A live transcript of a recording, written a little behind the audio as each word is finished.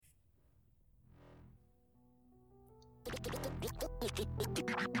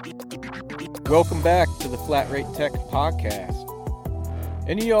Welcome back to the Flat Rate Tech Podcast.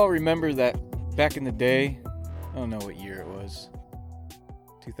 Any of y'all remember that back in the day, I don't know what year it was,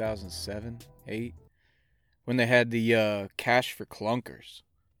 2007, 8, when they had the cash for clunkers?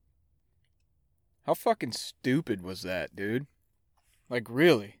 How fucking stupid was that, dude? Like,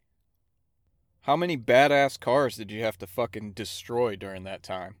 really? How many badass cars did you have to fucking destroy during that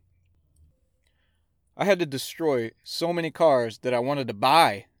time? I had to destroy so many cars that I wanted to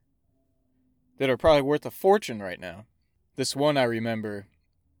buy that are probably worth a fortune right now. This one I remember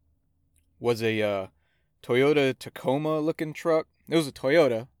was a Toyota Tacoma looking truck. It was a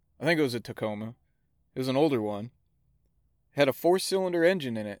Toyota. I think it was a Tacoma. It was an older one. It had a 4-cylinder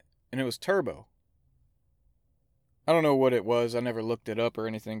engine in it, and it was turbo. I don't know what it was. I never looked it up or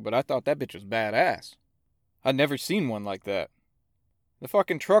anything, but I thought that bitch was badass. I'd never seen one like that. The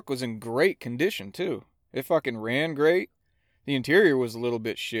fucking truck was in great condition, too. It fucking ran great. The interior was a little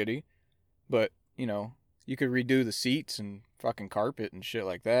bit shitty, but, you know, you could redo the seats and fucking carpet and shit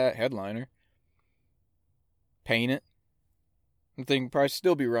like that, headliner. Paint it. The thing would probably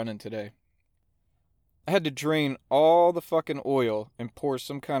still be running today. I had to drain all the fucking oil and pour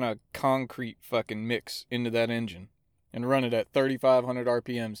some kind of concrete fucking mix into that engine and run it at 3,500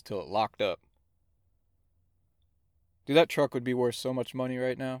 RPMs till it locked up. Dude, that truck would be worth so much money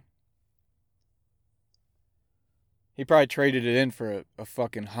right now. He probably traded it in for a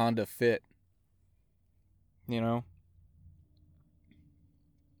fucking Honda Fit. You know?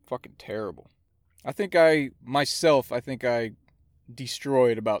 Fucking terrible. I think I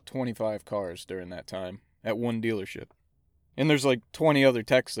destroyed about 25 cars during that time at one dealership. And there's like 20 other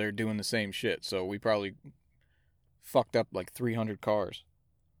techs there doing the same shit, so we probably fucked up like 300 cars.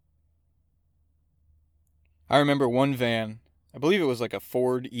 I remember one van, I believe it was like a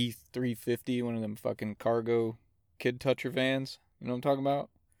Ford E350, one of them fucking cargo kid toucher vans. You know what I'm talking about?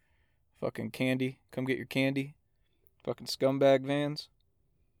 Fucking candy. Come get your candy. Fucking scumbag vans.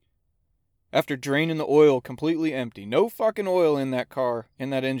 After draining the oil completely empty, no fucking oil in that car,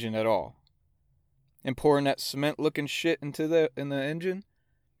 in that engine at all, and pouring that cement-looking shit in the engine,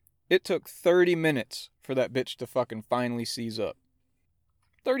 it took 30 minutes for that bitch to fucking finally seize up.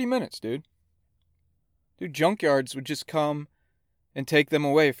 30 minutes, dude. Dude, junkyards would just come and take them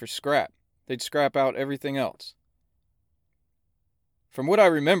away for scrap. They'd scrap out everything else. From what I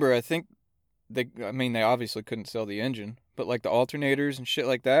remember, I think they obviously couldn't sell the engine, but like the alternators and shit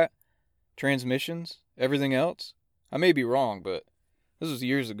like that, transmissions, everything else. I may be wrong, but this was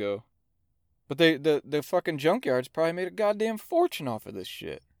years ago. But the fucking junkyards probably made a goddamn fortune off of this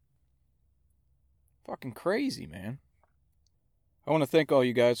shit. Fucking crazy, man. I want to thank all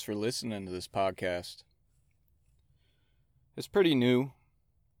you guys for listening to this podcast. It's pretty new.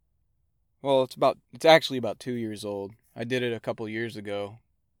 Well, it's actually about 2 years old. I did it a couple years ago.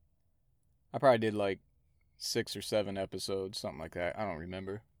 I probably did like 6 or 7 episodes, something like that. I don't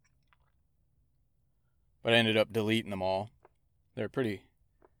remember. But I ended up deleting them all. They're pretty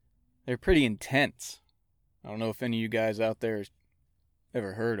intense. I don't know if any of you guys out there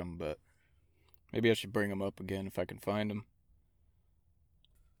ever heard them, but maybe I should bring them up again if I can find them.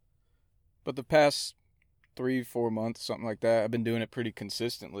 But the past 3-4 months, something like that, I've been doing it pretty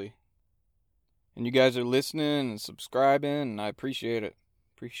consistently. And you guys are listening and subscribing, and I appreciate it.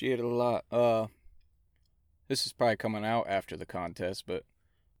 Appreciate it a lot. This is probably coming out after the contest, but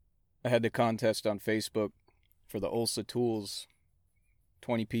I had the contest on Facebook for the Ulsa Tools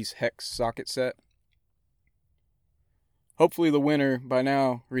 20-piece hex socket set. Hopefully the winner by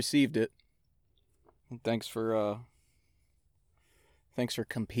now received it. And thanks for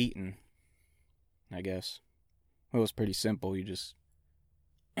competing, I guess. It was pretty simple. You just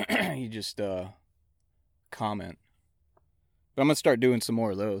comment. But I'm going to start doing some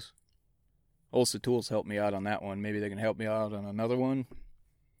more of those. Ulsa Tools helped me out on that one. Maybe they can help me out on another one.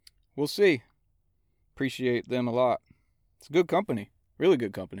 We'll see. Appreciate them a lot. It's a good company. Really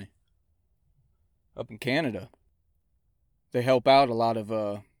good company. Up in Canada. They help out a lot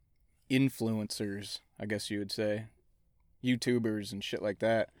of influencers, I guess you would say. YouTubers and shit like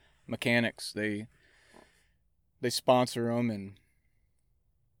that. Mechanics. They sponsor them and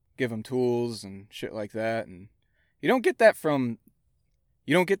give them tools and shit like that. And you don't get that from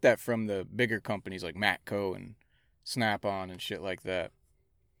the bigger companies like Matco and Snap-on and shit like that.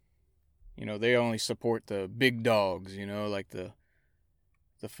 You know, they only support the big dogs, you know, like the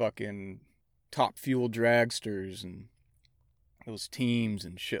fucking top fuel dragsters and those teams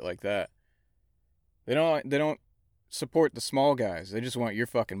and shit like that. They don't support the small guys. They just want your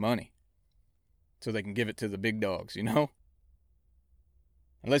fucking money so they can give it to the big dogs, you know?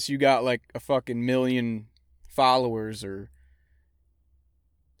 Unless you got like a fucking million followers or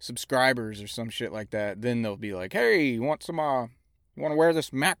subscribers or some shit like that, then they'll be like, hey, you want to wear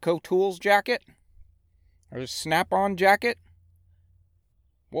this Matco Tools jacket? Or this Snap-on jacket?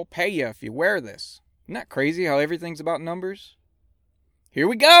 We'll pay you if you wear this. Isn't that crazy how everything's about numbers? Here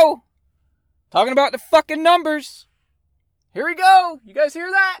we go! Talking about the fucking numbers! Here we go! You guys hear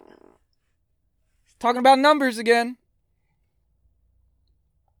that? Talking about numbers again.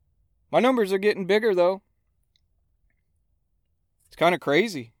 My numbers are getting bigger, though. It's kind of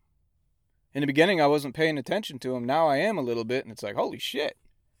crazy. In the beginning, I wasn't paying attention to them. Now I am a little bit, and it's like, holy shit.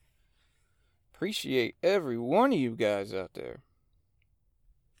 Appreciate every one of you guys out there.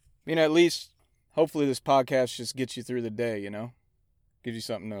 I mean, at least, hopefully this podcast just gets you through the day, you know? Gives you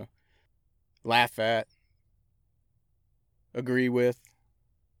something to laugh at, agree with.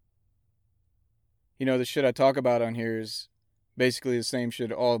 You know, the shit I talk about on here is basically the same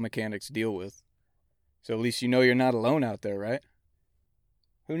shit all mechanics deal with. So at least you know you're not alone out there, right?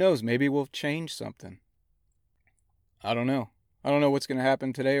 Who knows? Maybe we'll change something. I don't know. I don't know what's going to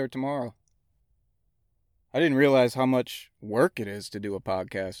happen today or tomorrow. I didn't realize how much work it is to do a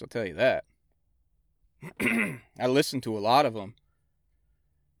podcast, I'll tell you that. I listen to a lot of them.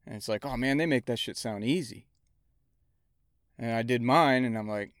 And it's like, oh man, they make that shit sound easy. And I did mine, and I'm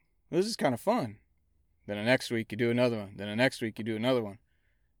like, this is kind of fun. Then the next week you do another one. Then the next week you do another one.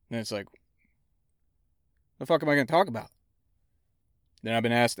 Then it's like, the fuck am I going to talk about? Then I've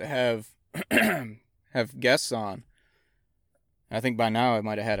been asked to have guests on. I think by now I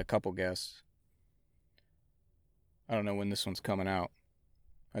might have had a couple guests. I don't know when this one's coming out.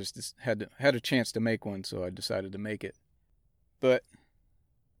 I just had a chance to make one, so I decided to make it. But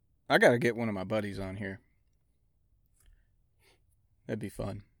I got to get one of my buddies on here. That'd be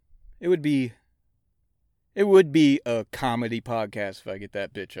fun. It would be a comedy podcast if I get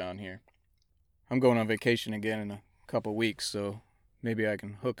that bitch on here. I'm going on vacation again in a couple weeks, so maybe I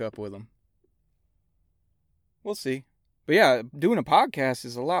can hook up with him. We'll see. But yeah, doing a podcast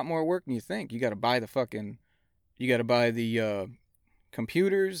is a lot more work than you think. You got to buy the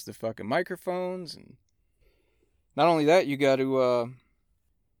computers, the fucking microphones, and not only that, you got to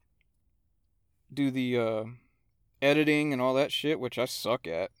do the editing and all that shit, which I suck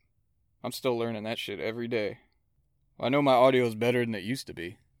at. I'm still learning that shit every day. Well, I know my audio is better than it used to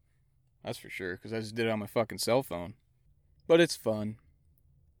be. That's for sure, because I just did it on my fucking cell phone. But it's fun.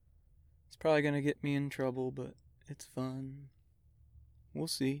 It's probably going to get me in trouble, but it's fun. We'll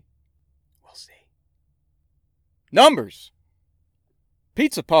see. We'll see. Numbers.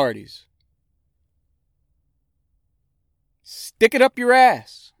 Pizza parties. Stick it up your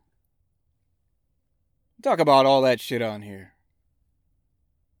ass. Talk about all that shit on here.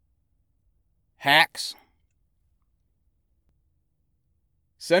 Hacks.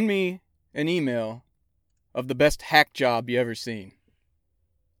 Send me an email of the best hack job you ever seen.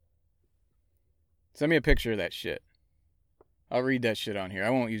 Send me a picture of that shit. I'll read that shit on here. I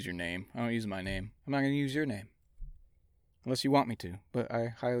won't use your name. I don't use my name. I'm not going to use your name. Unless you want me to. But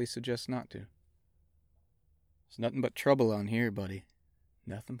I highly suggest not to. There's nothing but trouble on here, buddy.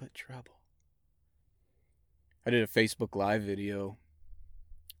 Nothing but trouble. I did a Facebook Live video.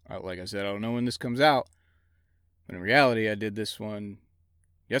 Like I said, I don't know when this comes out. But in reality, I did this one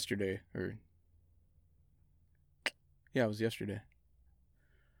yesterday. Yeah, it was yesterday.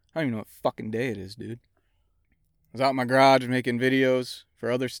 I don't even know what fucking day it is, dude. I was out in my garage making videos for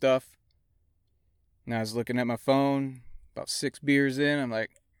other stuff. And I was looking at my phone, about 6 beers in. I'm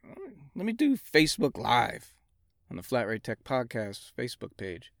like, let me do Facebook Live on the Flat Rate Tech Podcast Facebook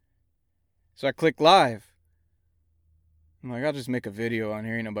page. So I clicked live. I'm like, I'll just make a video on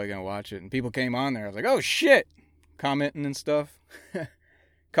here. Ain't nobody gonna watch it. And people came on there. I was like, oh shit. Commenting and stuff.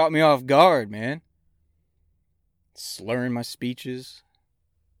 Caught me off guard, man. Slurring my speeches.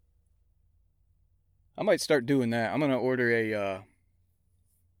 I might start doing that. I'm gonna order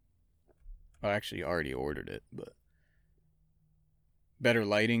I actually already ordered it, but better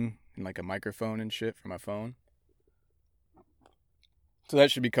lighting and like a microphone and shit for my phone. So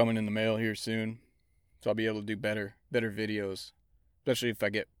that should be coming in the mail here soon. So I'll be able to do better videos. Especially if I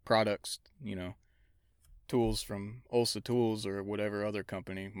get products, you know, tools from Ulsa Tools or whatever other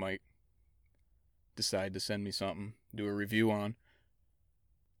company might decide to send me something, do a review on.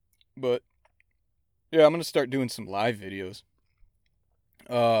 But yeah, I'm going to start doing some live videos.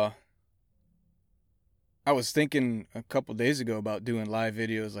 I was thinking a couple days ago about doing live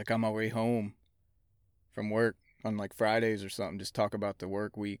videos like on my way home from work on like Fridays or something. Just talk about the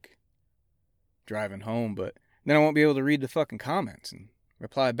work week driving home. But then I won't be able to read the fucking comments and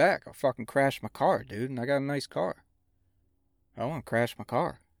reply back. I'll fucking crash my car, dude. And I got a nice car. I don't want to crash my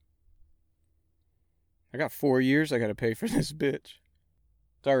car. I got 4 years I got to pay for this bitch.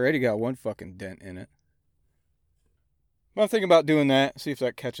 It's already got one fucking dent in it. But I'm thinking about doing that, see if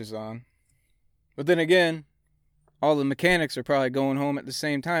that catches on. But then again, all the mechanics are probably going home at the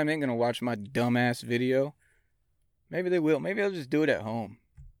same time. They ain't gonna watch my dumbass video. Maybe they will. Maybe I'll just do it at home.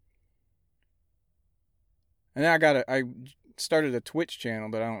 And then I started a Twitch channel,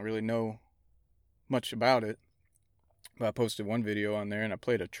 but I don't really know much about it. But I posted one video on there, and I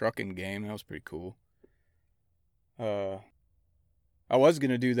played a trucking game. That was pretty cool. I was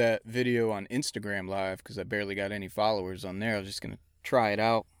going to do that video on Instagram Live because I barely got any followers on there. I was just going to try it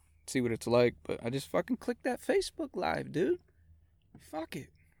out, see what it's like. But I just fucking clicked that Facebook Live, dude. Fuck it,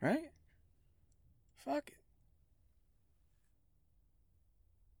 right? Fuck it.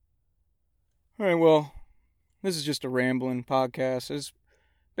 All right, well, this is just a rambling podcast. I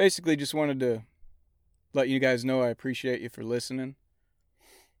basically just wanted to let you guys know I appreciate you for listening.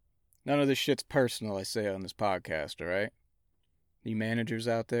 None of this shit's personal, I say on this podcast, all right? You managers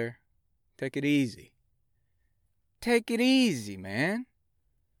out there, take it easy. Take it easy, man.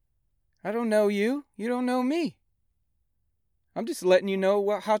 I don't know you. You don't know me. I'm just letting you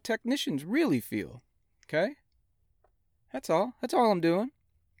know how technicians really feel, okay? That's all. That's all I'm doing.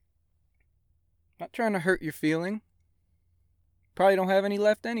 Not trying to hurt your feeling. Probably don't have any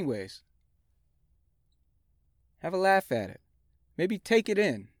left anyways. Have a laugh at it. Maybe take it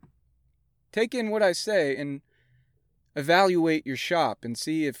in. Take in what I say and evaluate your shop and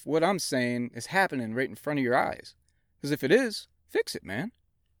see if what I'm saying is happening right in front of your eyes. Because if it is, fix it, man.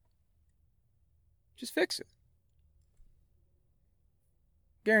 Just fix it.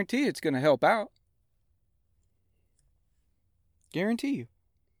 Guarantee it's going to help out. Guarantee you.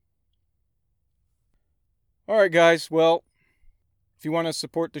 Alright guys, well, if you want to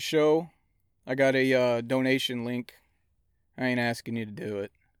support the show, I got a donation link. I ain't asking you to do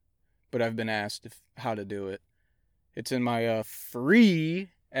it, but I've been asked how to do it. It's in my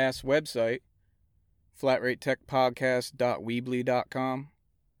free-ass website, flatratetechpodcast.weebly.com.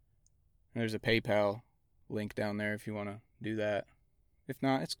 There's a PayPal link down there if you want to do that. If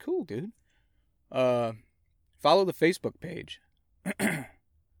not, it's cool, dude. Follow the Facebook page. That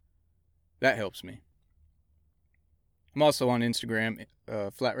helps me. I'm also on Instagram,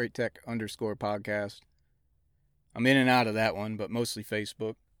 flatratetech_podcast. I'm in and out of that one, but mostly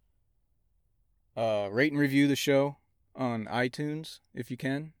Facebook. Rate and review the show on iTunes if you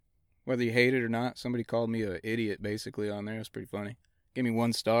can. Whether you hate it or not. Somebody called me an idiot basically on there. It was pretty funny. Give me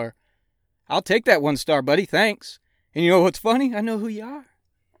 1 star. I'll take that 1 star, buddy. Thanks. And you know what's funny? I know who you are.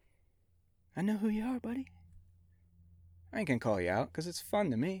 I know who you are, buddy. I ain't gonna call you out because it's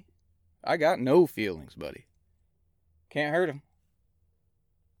fun to me. I got no feelings, buddy. Can't hurt them.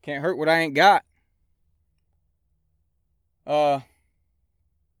 Can't hurt what I ain't got. Yeah,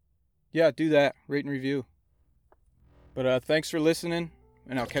 do that. Rate and review. But thanks for listening,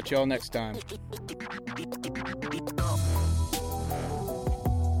 and I'll catch y'all next time.